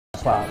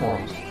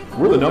platforms.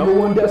 We're the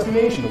 #1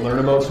 destination to learn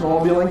about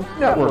snowmobiling,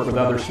 network with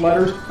other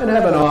sledders, and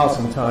have an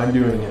awesome time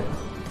doing it.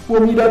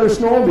 We'll meet other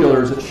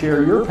snowmobilers that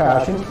share your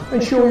passions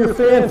and show your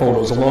fan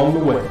photos along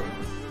the way.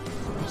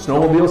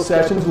 Snowmobile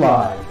Sessions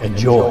Live.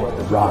 Enjoy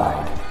the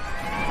ride.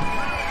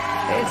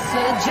 It's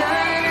a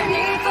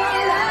journey for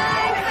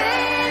life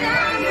and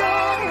I'm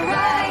your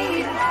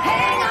ride.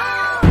 Hang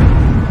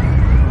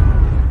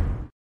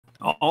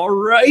on. All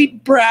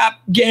right, Brat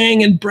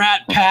Gang and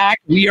Brat Pack,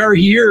 we are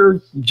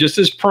here, just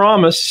as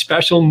promised,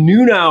 special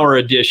noon hour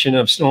edition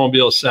of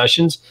Snowmobile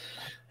Sessions.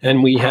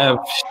 And we have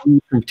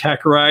Steve from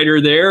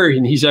Tekrider there,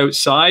 and he's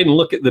outside, and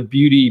look at the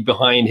beauty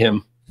behind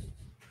him.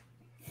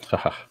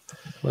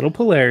 Little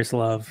Polaris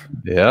love.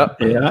 Yeah.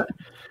 Yeah.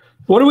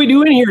 What are we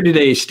doing here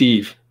today,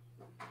 Steve?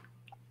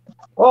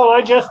 Well,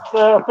 I just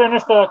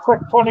finished a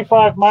quick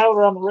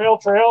 25-miler on the rail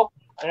trail,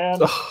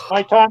 and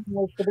my time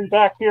was to be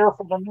back here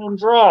for the noon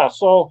draw.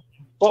 So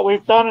what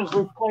we've done is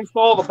we've placed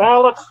all the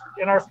ballots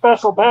in our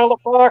special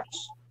ballot box,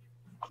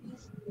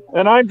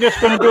 and I'm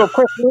just going to do a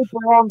quick loop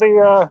around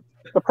the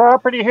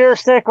property here,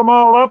 shake them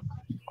all up,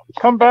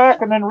 come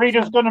back, and then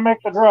Rita's going to make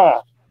the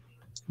draw.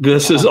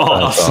 This is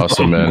awesome. That's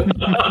awesome, man.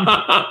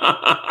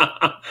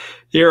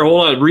 Here,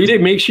 hold on. Rita,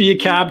 make sure you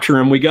capture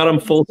him. We got him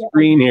full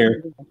screen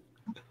here.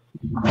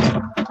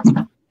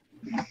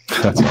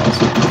 That's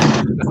awesome.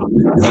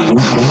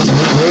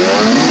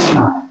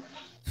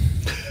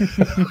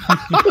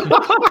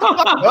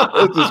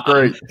 This is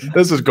great.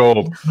 This is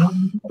gold.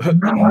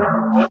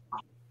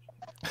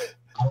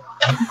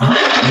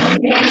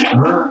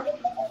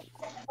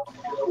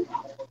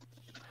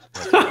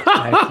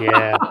 Heck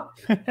yeah.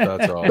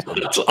 That's awesome.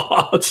 That's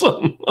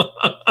awesome.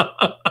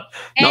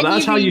 Now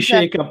that's how you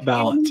shake up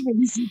ballots.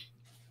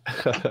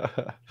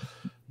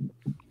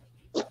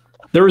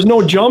 There was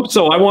no jump,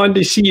 so I wanted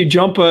to see you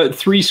jump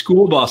 3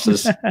 school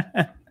buses.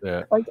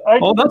 Yeah.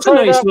 Oh, that's a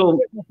nice little...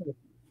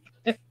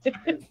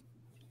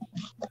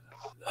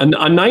 A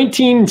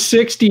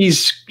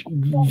 1960s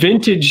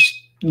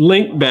vintage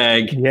link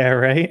bag. Yeah,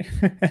 right?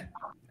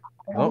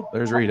 Oh,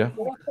 there's Rita.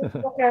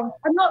 Okay.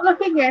 I'm not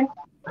looking in.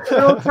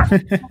 Are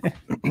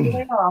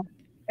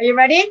you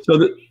ready?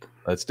 So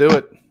let's do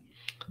it.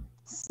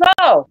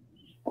 So,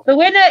 the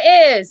winner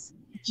is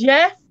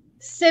Jeff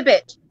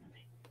Sibbett.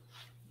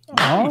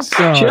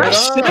 Awesome. Jeff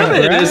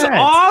Sibbett is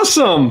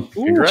awesome.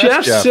 Congrats,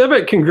 Jeff Jeff.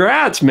 Sibbett,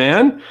 congrats,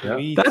 man.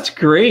 Yeah. That's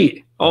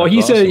great. Oh, That's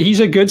he's awesome. he's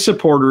a good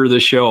supporter of the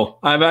show.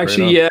 I've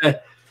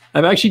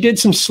actually did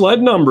some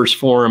sled numbers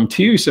for him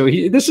too. So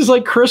this is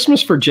like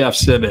Christmas for Jeff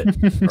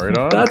Sibbett. Right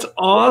on. That's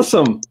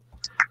awesome.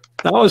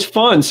 That was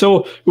fun.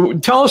 So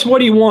tell us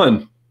what he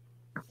won.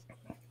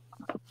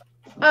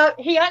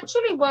 He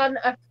actually won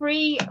a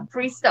free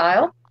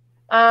freestyle.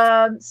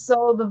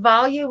 So the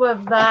value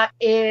of that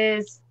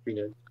is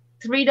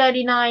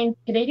 $3.99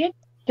 Canadian.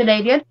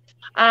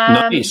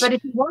 Nice. But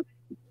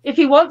if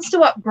he wants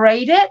to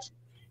upgrade it,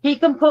 he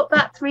can put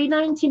that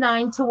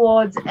 $3.99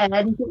 towards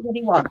anything that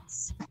he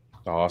wants.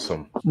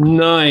 Awesome.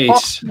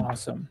 Nice.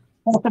 Awesome.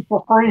 It's a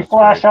free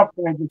flash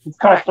upgrade with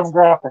custom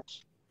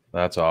graphics.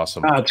 That's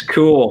awesome. That's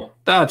cool.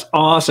 That's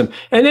awesome.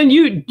 And then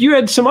you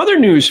had some other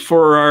news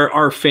for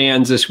our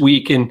fans this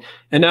week, and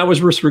that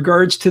was with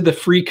regards to the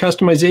free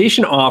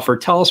customization offer.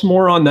 Tell us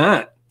more on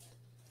that.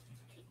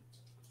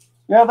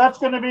 Yeah, that's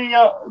going to be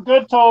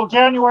good till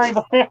January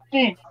the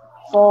 15th.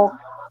 So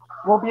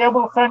we'll be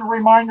able to send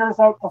reminders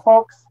out to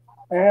folks,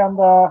 and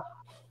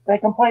they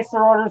can place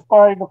their orders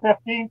by the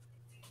 15th.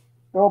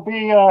 There'll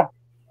be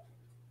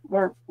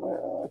their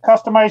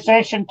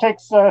customization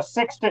takes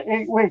 6 to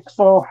 8 weeks,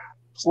 so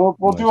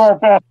we'll do our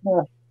best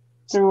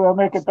to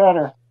make it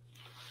better.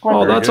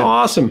 Oh, that's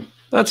awesome.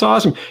 That's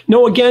awesome.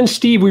 No, again,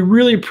 Steve, we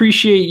really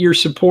appreciate your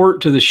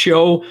support to the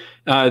show.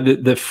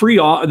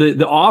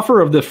 The offer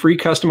of the free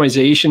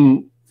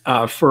customization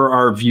for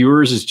our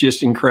viewers is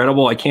just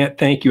incredible. I can't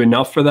thank you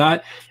enough for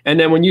that. And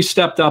then when you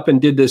stepped up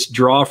and did this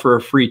draw for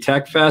a free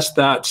TEKVEST,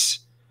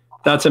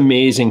 that's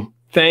amazing.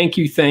 Thank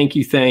you, thank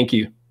you, thank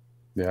you.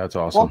 Yeah, that's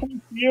awesome. Well,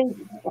 thank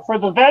you for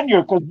the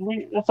venue, because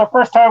it's the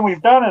first time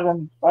we've done it,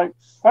 and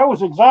I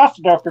was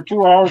exhausted after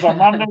 2 hours on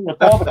Monday with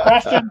all the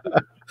questions,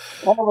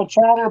 all the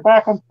chatter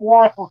back and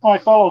forth with my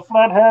fellow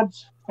sled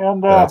heads,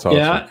 and That's awesome.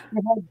 Yeah.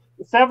 we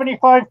had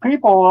 75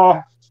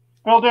 people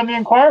filled in the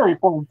inquiry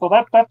form. So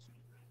that's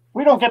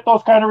we don't get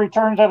those kind of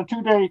returns at a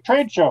 2-day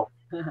trade show.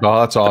 Oh,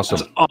 that's awesome.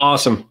 That's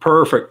awesome.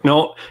 Perfect.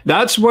 No,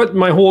 that's what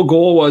my whole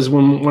goal was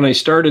when I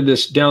started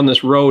down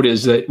this road,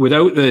 is that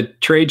without the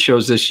trade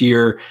shows this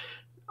year,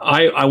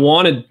 I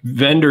wanted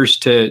vendors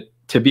to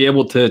be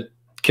able to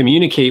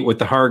communicate with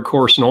the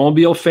hardcore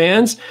snowmobile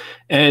fans.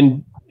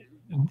 And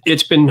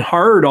it's been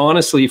hard,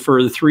 honestly,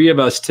 for the three of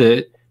us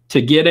to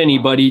get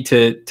anybody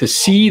to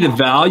see the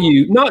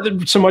value,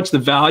 not so much the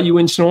value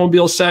in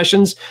snowmobile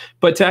sessions,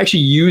 but to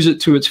actually use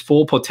it to its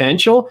full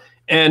potential.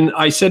 And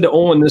I said to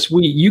Owen this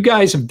week, you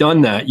guys have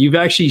done that. You've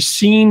actually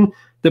seen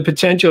the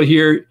potential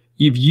here.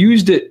 You've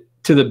used it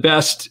to the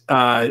best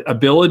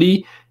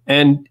ability,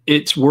 and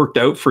it's worked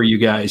out for you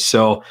guys.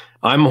 So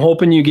I'm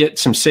hoping you get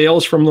some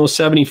sales from those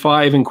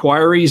 75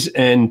 inquiries,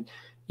 and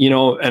you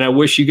know, and I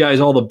wish you guys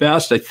all the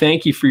best. I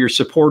thank you for your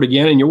support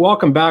again, and you're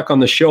welcome back on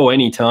the show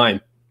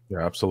anytime.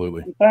 Yeah,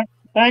 absolutely.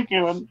 Thank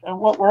you. And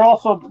what we're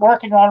also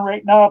working on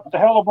right now at the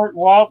Halliburton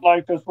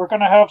Wildlife is we're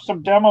going to have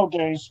some demo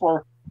days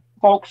where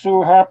folks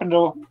who happen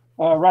to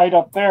ride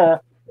up there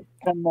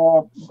can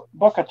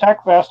book a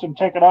TEKVEST and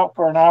take it out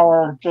for an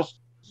hour and just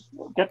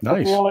get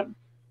to feel it.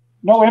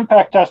 No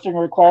impact testing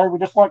required. We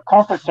just want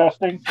comfort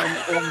testing.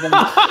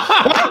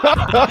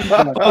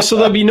 So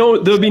there'll be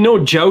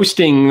no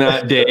jousting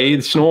that day,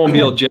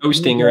 snowmobile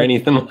jousting or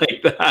anything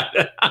like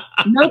that.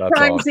 No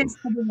prizes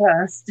for the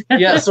worst.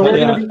 Yeah, so we're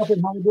going to be up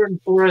in Halliburton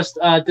Forest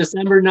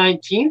December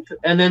 19th,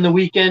 and then the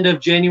weekend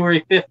of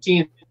January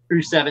 15th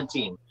through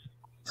 17th.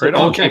 So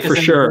okay, for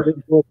sure.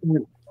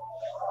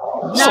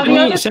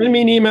 Send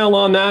me an email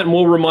on that, and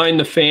we'll remind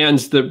the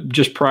fans that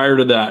just prior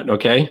to that.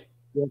 Okay.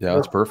 Yeah,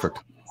 that's perfect.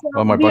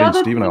 Well, my buddy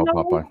Steve and I will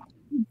pop by.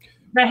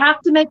 They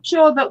have to make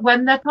sure that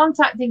when they're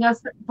contacting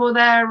us for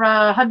their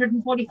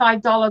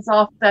 $145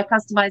 off their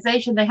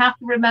customization, they have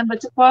to remember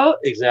to quote.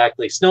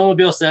 Exactly.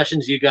 Snowmobile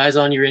Sessions, you guys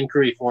on your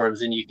inquiry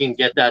forms, and you can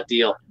get that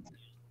deal.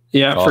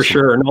 Yeah, awesome. For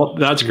sure. No,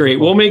 that's great.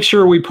 We'll make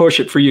sure we push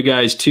it for you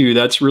guys too.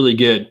 That's really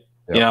good.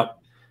 Yeah.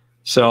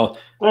 So,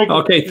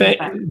 okay.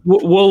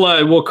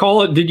 We'll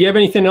call it. Did you have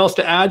anything else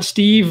to add,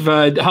 Steve?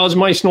 How's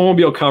my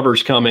snowmobile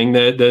covers coming?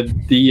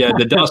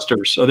 The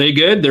dusters, are they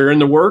good? They're in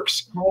the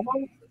works.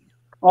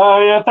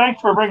 Yeah.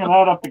 Thanks for bringing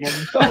that up again.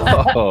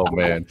 Oh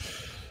man.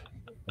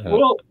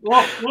 We'll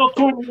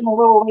tune in a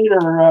little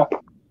later.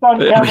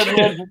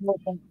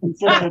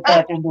 Get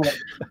back into it.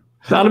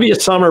 That'll be a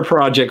summer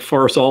project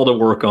for us all to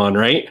work on,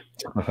 right?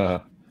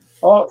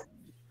 Oh,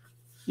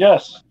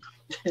 yes.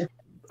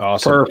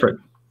 Awesome.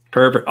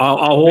 Perfect. I'll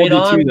hold you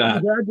to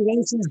that.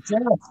 Congratulations,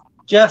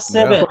 Jeff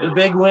Sibbett, the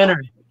big winner.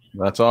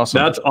 That's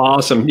awesome. That's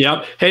awesome.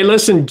 Yep. Hey,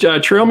 listen,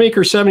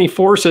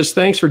 Trailmaker74 says,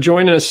 thanks for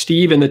joining us,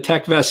 Steve, and the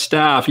TEKVEST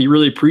staff. He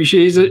really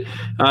appreciates it.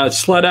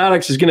 Sled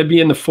Addicts is going to be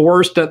in the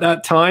forest at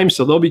that time,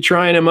 so they'll be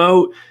trying him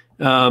out.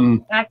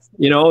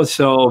 You know,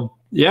 so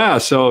yeah.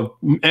 So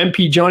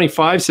MP Johnny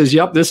 5 says,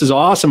 yep, this is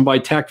awesome by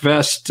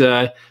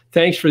TEKVEST.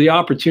 Thanks for the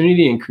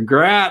opportunity and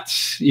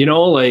congrats. You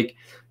know, like,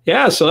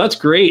 yeah, so that's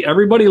great.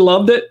 Everybody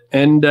loved it,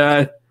 and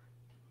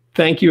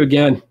thank you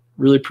again.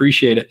 Really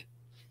appreciate it.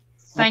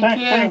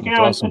 Thank you.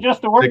 Awesome.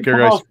 Just a word for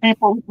those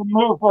people who can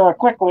move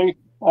quickly.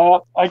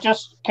 I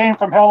just came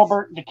from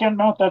Halliburton to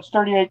Kinmount. That's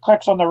 38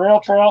 clicks on the rail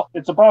trail.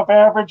 It's above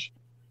average.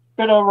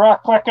 Bit of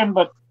rock clicking,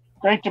 but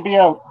great to be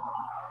out.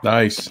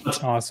 Nice.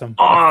 That's awesome.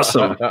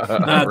 Awesome.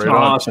 That's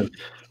awesome.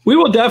 We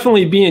will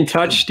definitely be in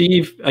touch,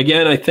 Steve.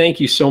 Again, I thank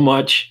you so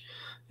much,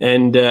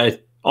 and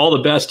all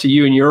the best to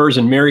you and yours,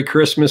 and Merry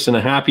Christmas and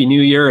a Happy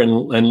New Year,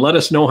 and let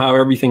us know how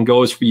everything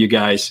goes for you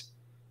guys.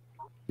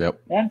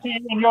 Yep. And to you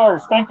and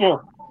yours. Thank you.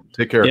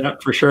 Take care. Yeah,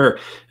 for sure.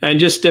 And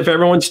just if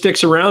everyone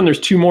sticks around, there's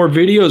 2 more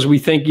videos we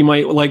think you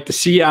might like to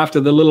see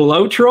after the little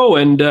outro,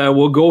 and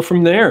we'll go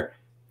from there.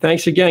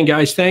 Thanks again,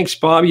 guys. Thanks,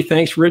 Bobby.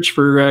 Thanks, Rich,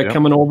 for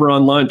coming over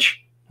on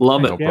lunch.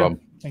 Love it. No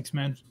problem. Thanks,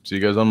 man. See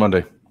you guys on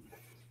Monday.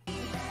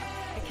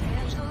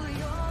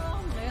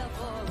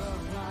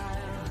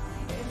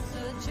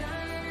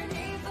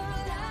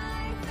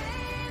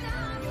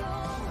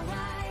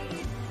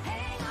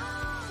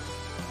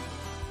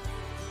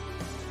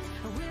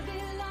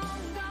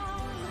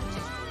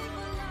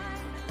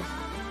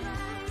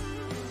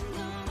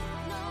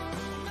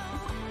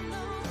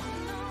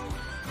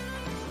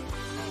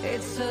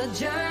 It's a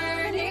journey.